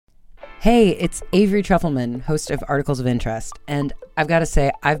Hey, it's Avery Trufelman, host of Articles of Interest, and I've got to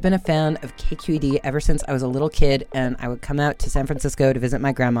say, I've been a fan of KQED ever since I was a little kid, and I would come out to San Francisco to visit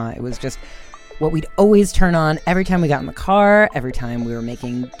my grandma. It was just what we'd always turn on every time we got in the car, every time we were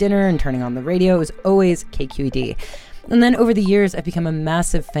making dinner and turning on the radio. It was always KQED. And then over the years, I've become a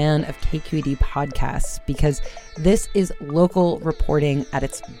massive fan of KQED podcasts because this is local reporting at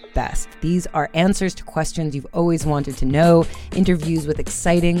its best. These are answers to questions you've always wanted to know, interviews with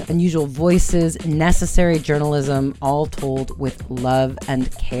exciting, unusual voices, necessary journalism, all told with love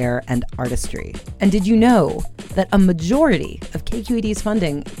and care and artistry. And did you know that a majority of KQED's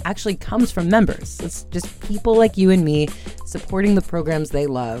funding actually comes from members? It's just people like you and me supporting the programs they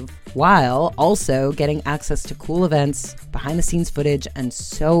love, while also getting access to cool events, behind-the-scenes footage, and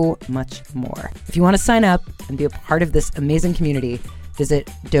so much more. If you want to sign up and be a part of this amazing community, visit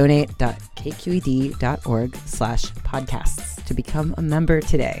donate.kqed.org/podcasts to become a member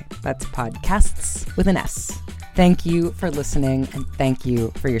today. That's podcasts with an S. Thank you for listening, and thank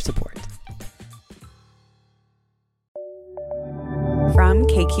you for your support. From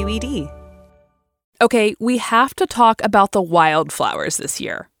KQED. Okay, we have to talk about the wildflowers this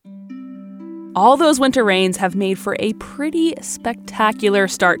year. All those winter rains have made for a pretty spectacular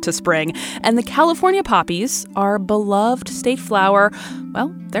start to spring, and the California poppies, our beloved state flower,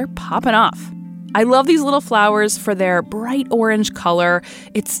 well, they're popping off. I love these little flowers for their bright orange color.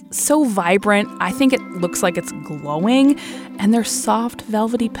 It's so vibrant, I think it looks like it's glowing, and their soft,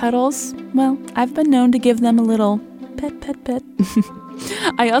 velvety petals, well, I've been known to give them a little pet.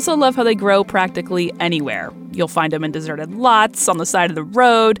 I also love how they grow practically anywhere. You'll find them in deserted lots, on the side of the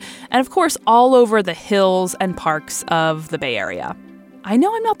road, and of course all over the hills and parks of the Bay Area. I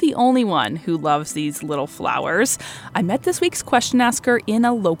know I'm not the only one who loves these little flowers. I met this week's question asker in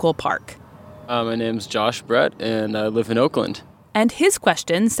a local park. My name's Josh Brett, and I live in Oakland. And his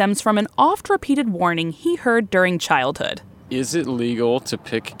question stems from an oft-repeated warning he heard during childhood. Is it legal to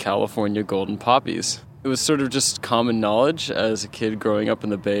pick California golden poppies? It was sort of just common knowledge as a kid growing up in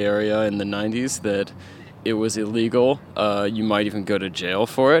the Bay Area in the 90s that it was illegal. You might even go to jail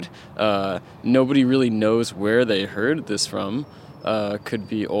for it. Nobody really knows where they heard this from. Could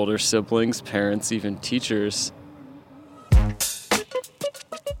be older siblings, parents, even teachers.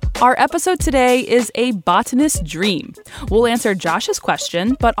 Our episode today is a botanist's dream. We'll answer Josh's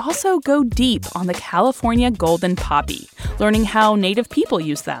question, but also go deep on the California golden poppy, learning how native people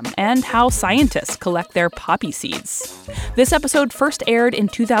use them and how scientists collect their poppy seeds. This episode first aired in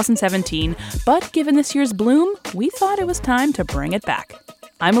 2017, but given this year's bloom, we thought it was time to bring it back.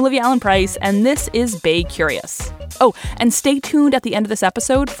 I'm Olivia Allen Price, and this is Bay Curious. Oh, and stay tuned at the end of this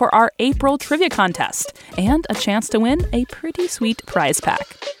episode for our April trivia contest and a chance to win a pretty sweet prize pack.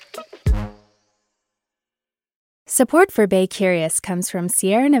 Support for Bay Curious comes from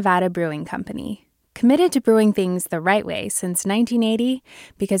Sierra Nevada Brewing Company, committed to brewing things the right way since 1980,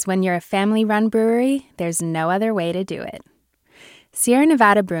 because when you're a family-run brewery, there's no other way to do it. Sierra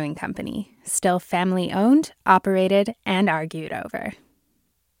Nevada Brewing Company, still family-owned, operated, and argued over.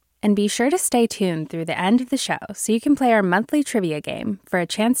 And be sure to stay tuned through the end of the show so you can play our monthly trivia game for a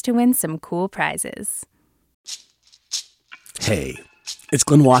chance to win some cool prizes. Hey, it's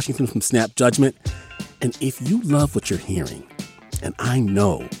Glenn Washington from Snap Judgment. And if you love what you're hearing, and I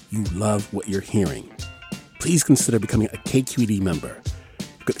know you love what you're hearing, please consider becoming a KQED member.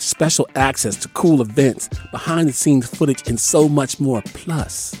 You get special access to cool events, behind-the-scenes footage, and so much more.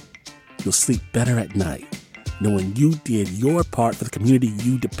 Plus, you'll sleep better at night, knowing you did your part for the community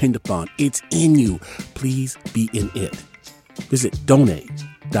you depend upon. It's in you. Please be in it. Visit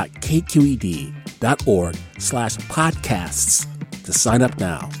donate.kqed.org/podcasts to sign up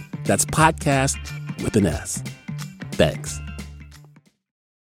now. That's podcast with an S. Thanks.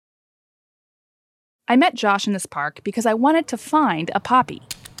 I met Josh in this park because I wanted to find a poppy.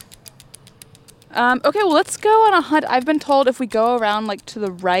 Okay, well, let's go on a hunt. I've been told if we go around, to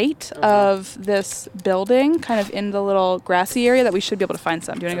the right of this building, kind of in the little grassy area, that we should be able to find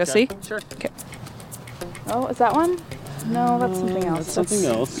some. Do you want to go see? Sure. Okay. Oh, is that one? No, that's something else. That's something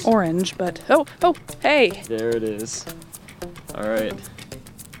else. Orange, but... Oh, hey! There it is. All right.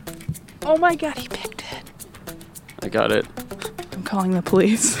 Oh my God, he picked it. I got it. I'm calling the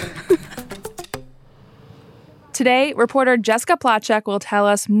police. Today, reporter Jessica Placzek will tell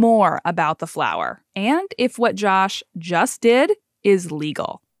us more about the flower and if what Josh just did is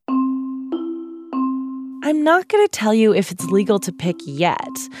legal. I'm not going to tell you if it's legal to pick yet.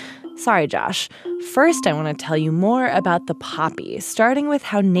 Sorry, Josh. First, I want to tell you more about the poppy, starting with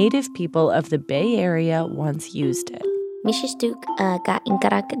how native people of the Bay Area once used it. Mishistuk ka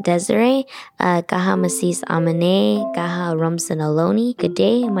inkarak Desiree, kaha masis amane, kaha rumsan aloni. Good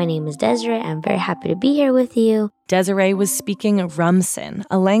day, my name is Desiree. I'm very happy to be here with you. Desiree was speaking Rumsen,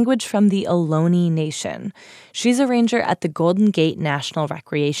 a language from the Ohlone Nation. She's a ranger at the Golden Gate National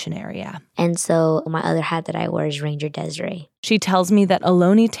Recreation Area. And so my other hat that I wear is Ranger Desiree. She tells me that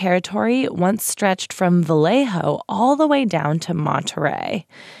Ohlone territory once stretched from Vallejo all the way down to Monterey,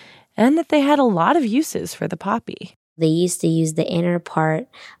 and that they had a lot of uses for the poppy. They used to use the inner part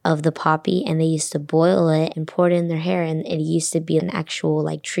of the poppy and they used to boil it and pour it in their hair. And it used to be an actual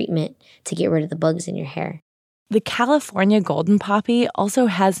treatment to get rid of the bugs in your hair. The California golden poppy also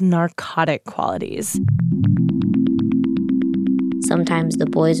has narcotic qualities. Sometimes the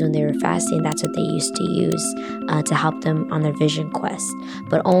boys, when they were fasting, that's what they used to use to help them on their vision quest.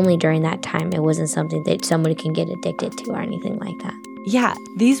 But only during that time. It wasn't something that somebody can get addicted to or anything like that. Yeah,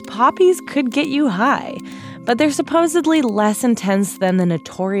 these poppies could get you high, but they're supposedly less intense than the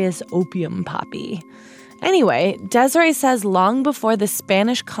notorious opium poppy. Anyway, Desiree says long before the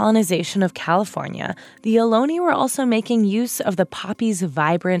Spanish colonization of California, the Ohlone were also making use of the poppy's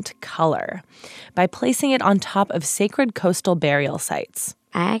vibrant color by placing it on top of sacred coastal burial sites.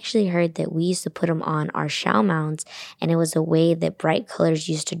 I actually heard that we used to put them on our shell mounds, and it was a way that bright colors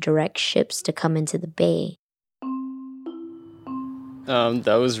used to direct ships to come into the bay.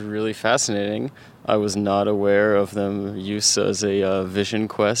 That was really fascinating. I was not aware of them use as a vision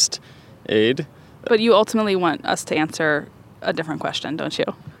quest aid. But you ultimately want us to answer a different question, don't you?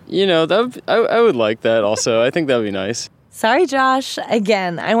 You know, I would like that also. I think that would be nice. Sorry, Josh.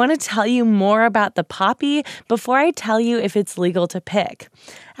 Again, I want to tell you more about the poppy before I tell you if it's legal to pick.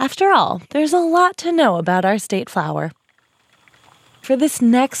 After all, there's a lot to know about our state flower. For this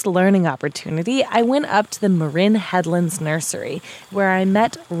next learning opportunity, I went up to the Marin Headlands Nursery, where I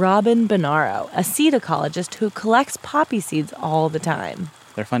met Robin Bonaro, a seed ecologist who collects poppy seeds all the time.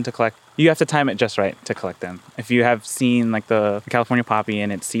 They're fun to collect. You have to time it just right to collect them. If you have seen the California poppy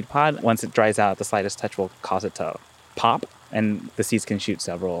in its seed pod, once it dries out, the slightest touch will cause it to pop, and the seeds can shoot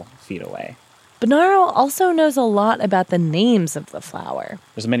several feet away. Bonaro also knows a lot about the names of the flower.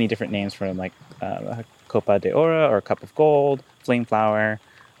 There's many different names for them, Copa de Oro or Cup of Gold, Flame Flower.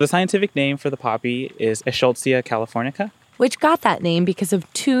 The scientific name for the poppy is Eschscholtzia californica, which got that name because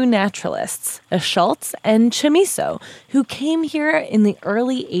of two naturalists, Eschscholtz and Chamisso, who came here in the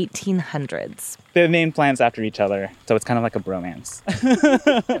early 1800s. They're named plants after each other, so it's kind of like a bromance.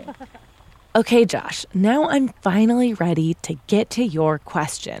 Okay, Josh, now I'm finally ready to get to your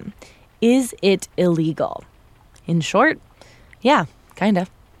question. Is it illegal? In short, yeah, kind of.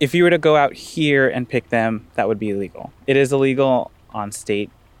 If you were to go out here and pick them, that would be illegal. It is illegal on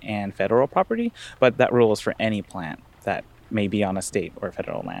state and federal property, but that rule is for any plant that may be on a state or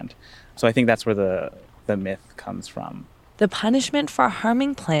federal land. So I think that's where the myth comes from. The punishment for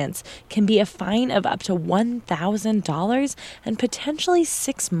harming plants can be a fine of up to $1,000 and potentially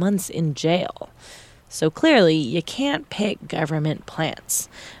 6 months in jail. So clearly, you can't pick government plants.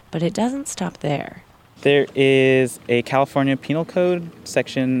 But it doesn't stop there. There is a California Penal Code,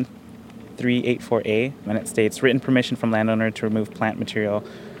 Section 384A, and it states written permission from landowner to remove plant material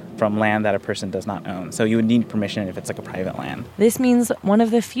from land that a person does not own. So you would need permission if it's a private land. This means one of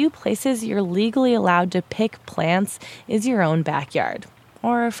the few places you're legally allowed to pick plants is your own backyard,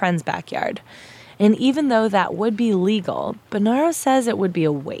 or a friend's backyard. And even though that would be legal, Bonaro says it would be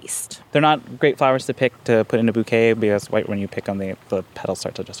a waste. They're not great flowers to pick to put in a bouquet because when you pick them, the petals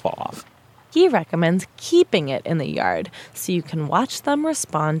start to just fall off. He recommends keeping it in the yard so you can watch them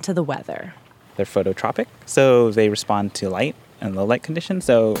respond to the weather. They're phototropic, so they respond to light and low light conditions.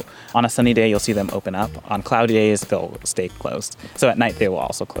 So on a sunny day, you'll see them open up. On cloudy days, they'll stay closed. So at night, they will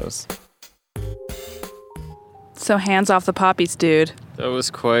also close. So hands off the poppies, dude. That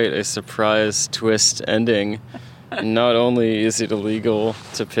was quite a surprise twist ending. Not only is it illegal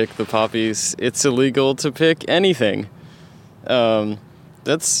to pick the poppies, it's illegal to pick anything.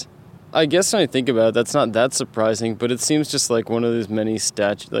 That's, I guess when I think about it, that's not that surprising, but it seems just like one of those many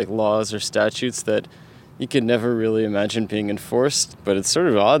laws or statutes that you could never really imagine being enforced, but it's sort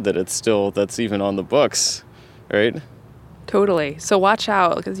of odd that that's even on the books, right? Totally. So watch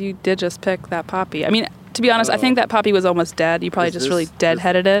out, because you did just pick that poppy. I mean, to be honest, I think that poppy was almost dead. You probably really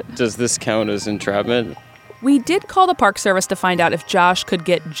deadheaded it. Does this count as entrapment? We did call the Park Service to find out if Josh could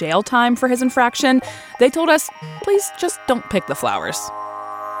get jail time for his infraction. They told us, please just don't pick the flowers.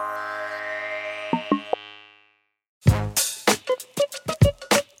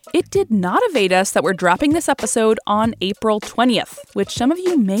 It did not evade us that we're dropping this episode on April 20th, which some of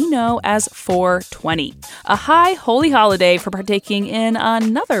you may know as 420, a high holy holiday for partaking in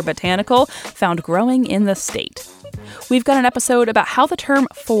another botanical found growing in the state. We've got an episode about how the term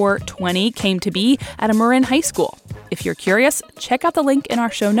 420 came to be at a Marin high school. If you're curious, check out the link in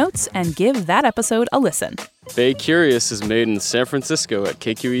our show notes and give that episode a listen. Bay Curious is made in San Francisco at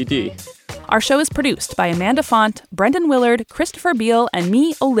KQED. Our show is produced by Amanda Font, Brendan Willard, Christopher Beal, and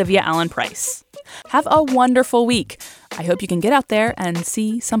me, Olivia Allen Price. Have a wonderful week. I hope you can get out there and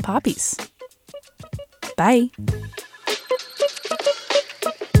see some poppies. Bye.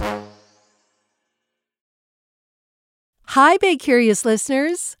 Hi, Bay Curious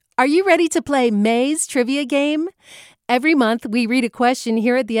listeners. Are you ready to play May's trivia game? Every month, we read a question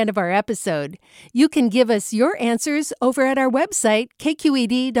here at the end of our episode. You can give us your answers over at our website,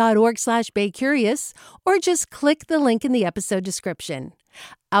 kqed.org/baycurious, or just click the link in the episode description.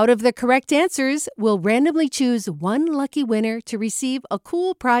 Out of the correct answers, we'll randomly choose one lucky winner to receive a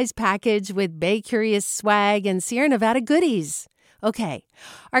cool prize package with Bay Curious swag and Sierra Nevada goodies. Okay,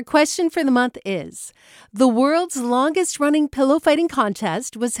 our question for the month is, the world's longest-running pillow fighting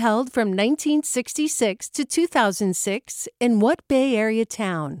contest was held from 1966 to 2006 in what Bay Area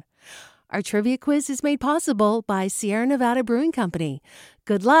town? Our trivia quiz is made possible by Sierra Nevada Brewing Company.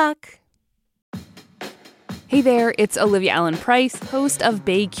 Good luck! Hey there, it's Olivia Allen Price, host of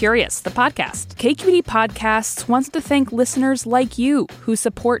Bay Curious, the podcast. KQED Podcasts wants to thank listeners like you whose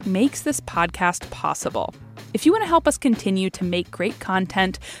support makes this podcast possible. If you want to help us continue to make great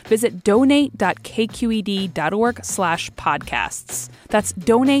content, visit donate.kqed.org/podcasts. That's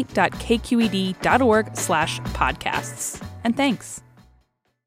donate.kqed.org/podcasts. And thanks.